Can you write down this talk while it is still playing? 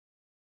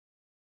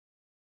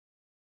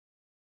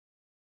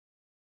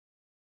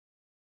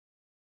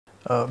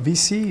We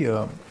see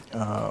a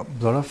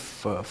lot of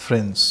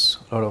friends,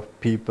 a lot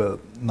of people,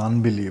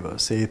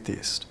 non-believers,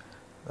 atheists.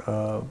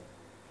 Uh,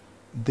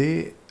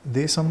 they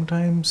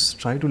sometimes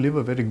try to live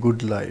a very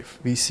good life.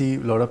 We see a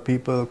lot of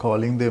people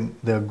calling them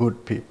they are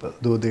good people,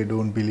 though they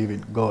don't believe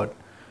in God.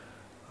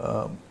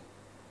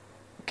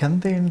 Can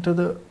they enter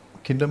the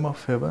kingdom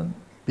of heaven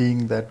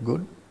being that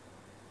good,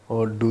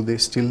 or do they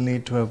still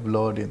need to have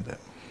blood in them?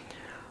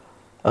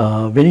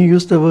 When you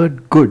use the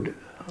word good,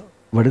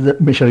 what is the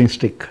measuring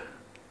stick?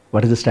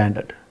 What is the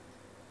standard?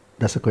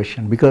 That's the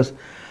question. Because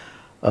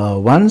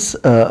once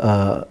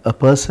a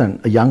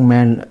person, a young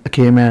man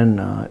came and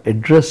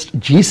addressed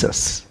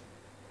Jesus,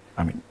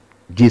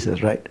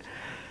 Jesus, right?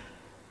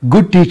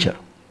 Good teacher.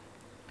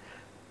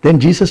 Then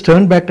Jesus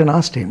turned back and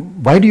asked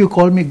him, why do you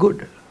call me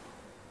good?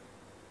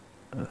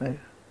 Right?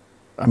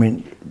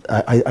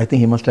 I think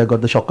he must have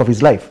got the shock of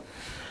his life.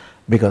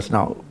 Because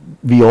now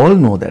we all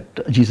know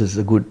that Jesus is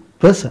a good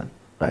person,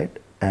 right?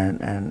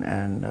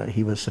 And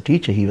he was a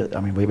teacher.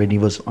 When he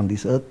was on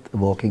this earth,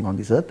 walking on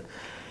this earth,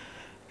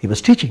 he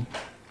was teaching.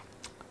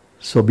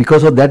 So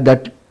because of that,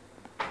 that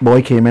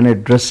boy came and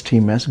addressed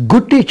him as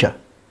good teacher.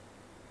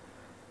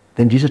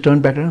 Then Jesus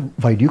turned back and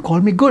said, why do you call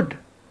me good?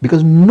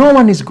 Because no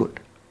one is good.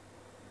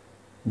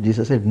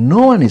 Jesus said,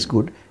 no one is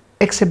good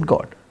except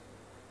God.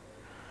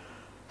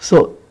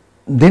 So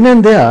then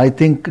and there, I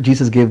think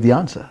Jesus gave the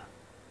answer,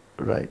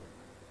 right?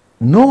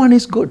 No one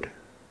is good.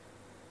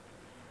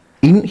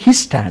 In his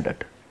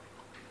standard,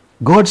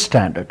 God's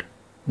standard,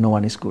 no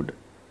one is good.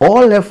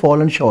 All have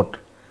fallen short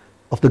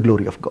of the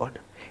glory of God.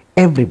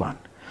 Everyone.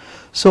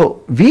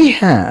 So we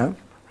have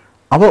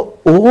our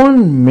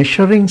own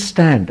measuring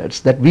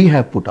standards that we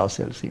have put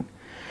ourselves in.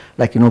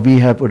 Like, we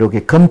have put,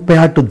 okay,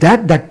 compared to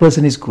that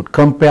person is good.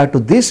 Compared to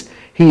this,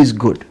 he is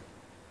good.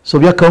 So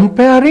we are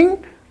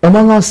comparing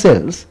among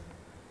ourselves,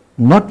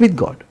 not with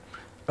God.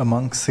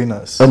 Among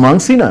sinners. Among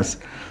sinners.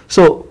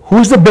 So who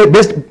is the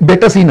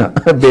better sinner,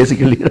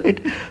 basically,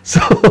 right? So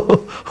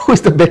who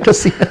is the better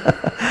sinner?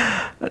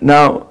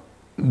 Now,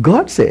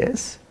 God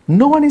says,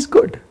 no one is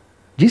good.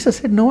 Jesus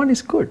said, no one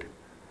is good.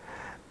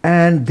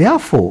 And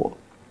therefore,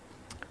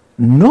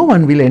 no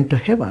one will enter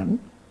heaven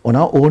on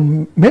our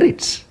own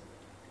merits.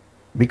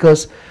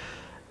 Because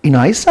in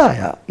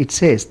Isaiah, it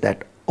says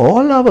that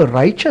all our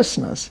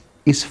righteousness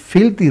is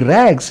filthy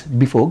rags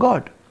before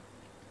God.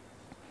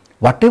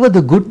 Whatever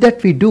the good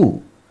that we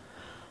do,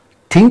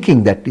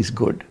 thinking that is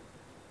good,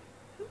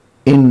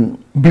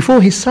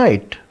 before his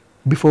sight,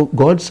 before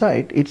God's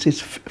sight,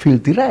 it's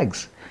filthy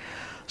rags.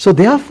 So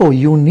therefore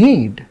you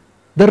need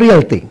the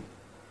real thing,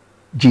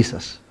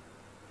 Jesus,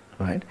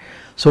 right?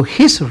 So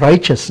his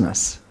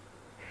righteousness,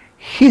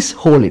 his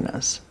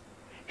holiness,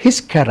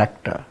 his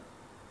character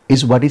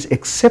is what is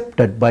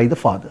accepted by the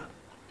Father,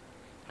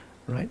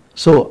 right?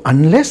 So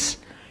unless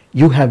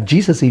you have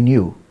Jesus in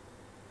you,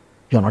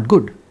 you're not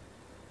good,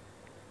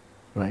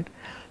 right?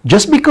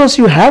 Just because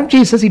you have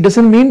Jesus, it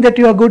doesn't mean that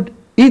you are good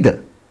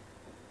either,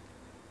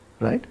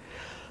 right?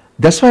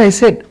 That's why I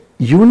said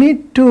you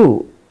need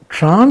to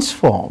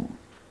transform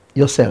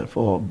yourself.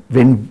 Or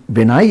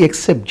when I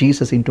accept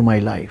Jesus into my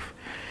life,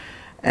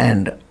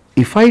 and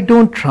if I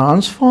don't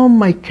transform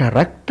my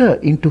character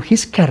into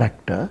his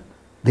character,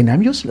 then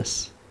I'm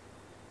useless,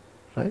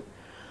 right?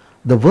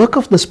 The work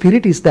of the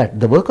Spirit is that.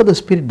 The work of the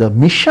Spirit, the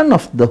mission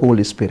of the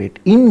Holy Spirit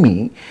in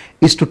me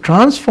is to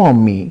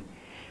transform me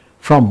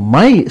from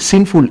my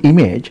sinful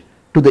image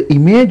to the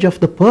image of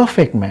the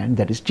perfect man,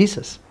 that is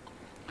Jesus.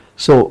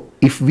 So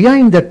if we are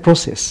in that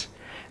process,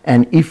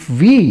 and if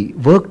we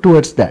work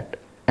towards that,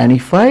 and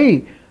if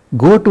I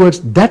go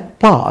towards that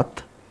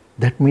path,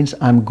 that means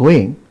I'm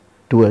going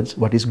towards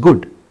what is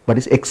good, what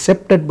is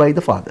accepted by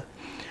the Father.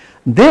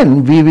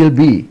 Then we will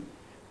be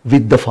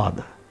with the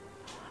Father,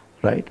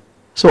 right?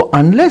 So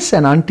unless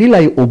and until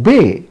I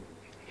obey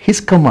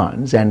his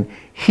commands and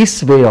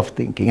his way of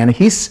thinking and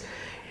his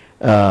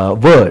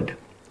word,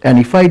 and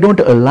if I don't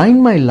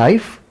align my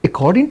life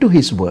according to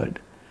his word,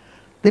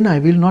 then I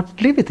will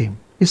not live with him.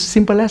 It's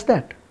simple as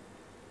that,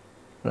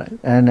 right?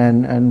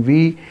 And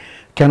we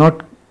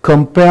cannot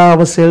compare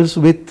ourselves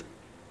with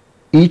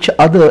each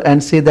other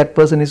and say that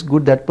person is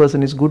good, that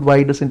person is good,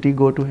 why doesn't he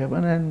go to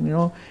heaven?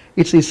 And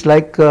it's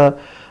like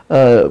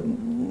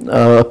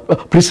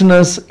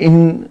prisoners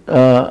in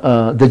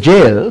the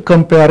jail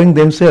comparing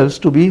themselves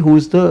to be who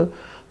is the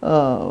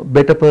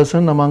better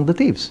person among the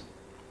thieves.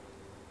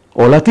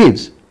 All are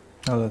thieves.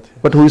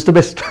 But who is the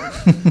best?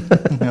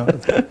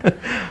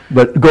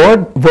 But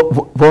God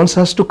wants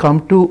us to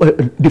come to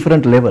a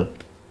different level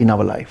in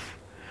our life,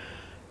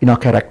 in our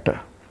character,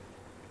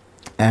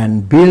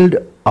 and build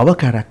our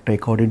character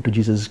according to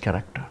Jesus'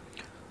 character.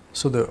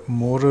 So the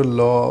moral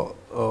law,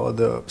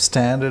 the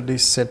standard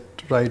is set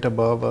right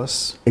above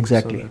us.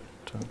 Exactly.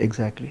 So that,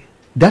 exactly.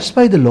 That's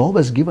why the law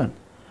was given.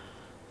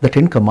 The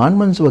 10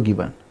 Commandments were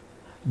given.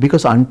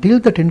 Because until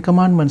the 10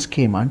 Commandments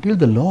came, until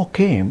the law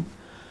came,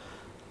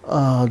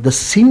 the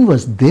sin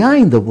was there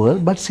in the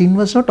world, but sin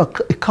was not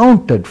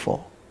accounted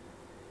for.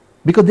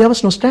 Because there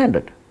was no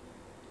standard.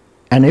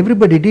 And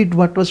everybody did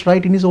what was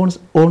right in his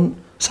own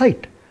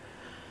sight.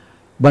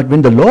 But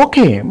when the law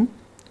came,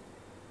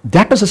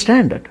 that was a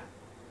standard.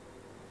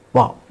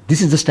 Wow,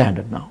 this is the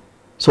standard now.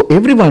 So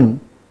everyone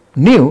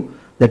knew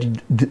that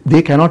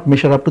they cannot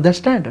measure up to that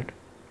standard.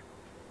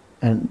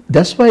 And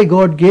that's why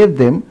God gave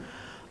them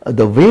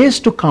the ways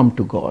to come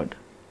to God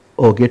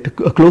or get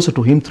closer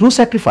to Him through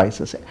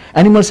sacrifices,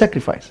 animal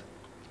sacrifice.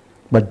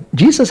 But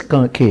Jesus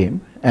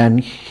came and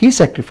He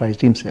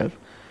sacrificed Himself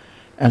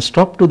and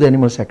stopped to the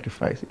animal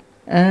sacrifice.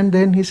 And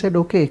then He said,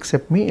 okay,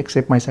 accept me,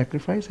 accept my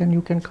sacrifice, and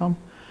you can come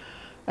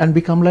and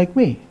become like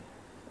me.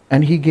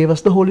 And He gave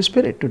us the Holy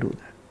Spirit to do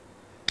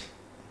that.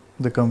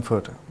 The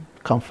Comforter.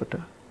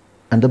 Comforter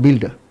and the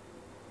Builder.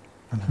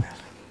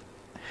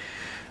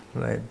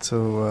 Right.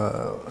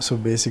 So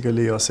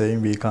basically, you're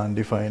saying we can't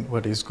define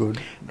what is good.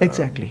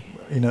 Exactly.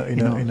 In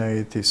a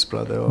atheist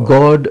brother. Or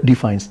God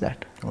defines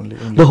that. Only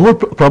The whole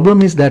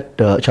problem is that,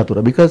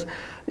 Chatura, because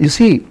you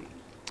see,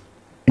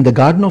 in the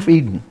Garden of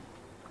Eden,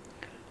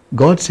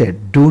 God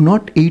said, do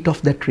not eat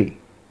of that tree.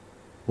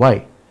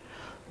 Why?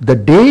 The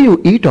day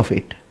you eat of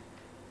it,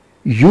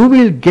 you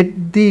will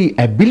get the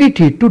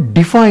ability to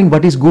define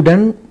what is good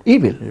and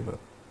evil.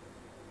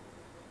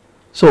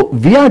 So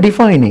we are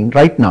defining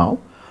right now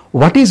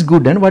what is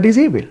good and what is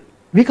evil.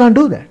 We can't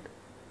do that.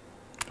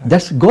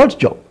 That's God's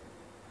job.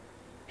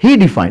 He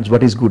defines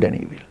what is good and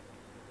evil.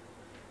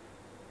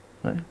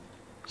 Right?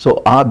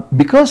 So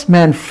because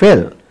man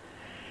fell,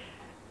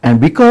 and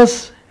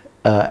because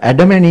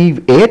Adam and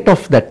Eve ate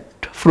of that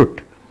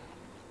fruit,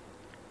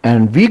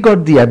 and we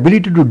got the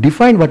ability to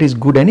define what is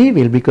good and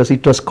evil, because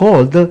it was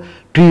called the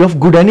tree of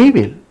good and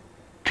evil,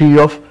 tree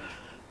of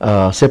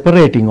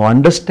separating or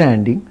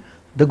understanding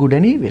the good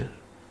and evil.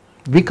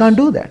 We can't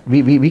do that.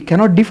 We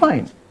cannot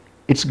define.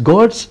 It's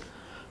God's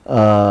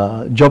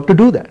job to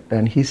do that,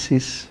 and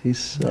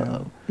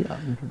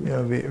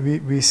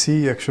we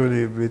see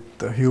actually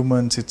with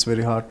humans it's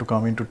very hard to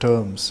come into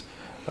terms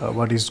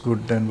what is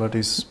good and what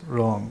is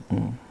wrong.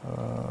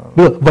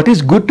 Well, what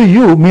is good to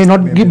you may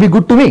not be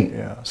good to me.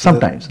 Yeah. So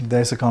sometimes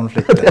there's a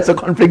conflict. There's a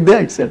conflict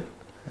there itself.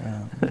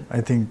 I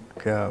think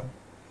that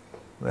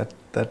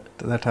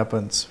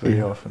happens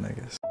very often, I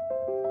guess.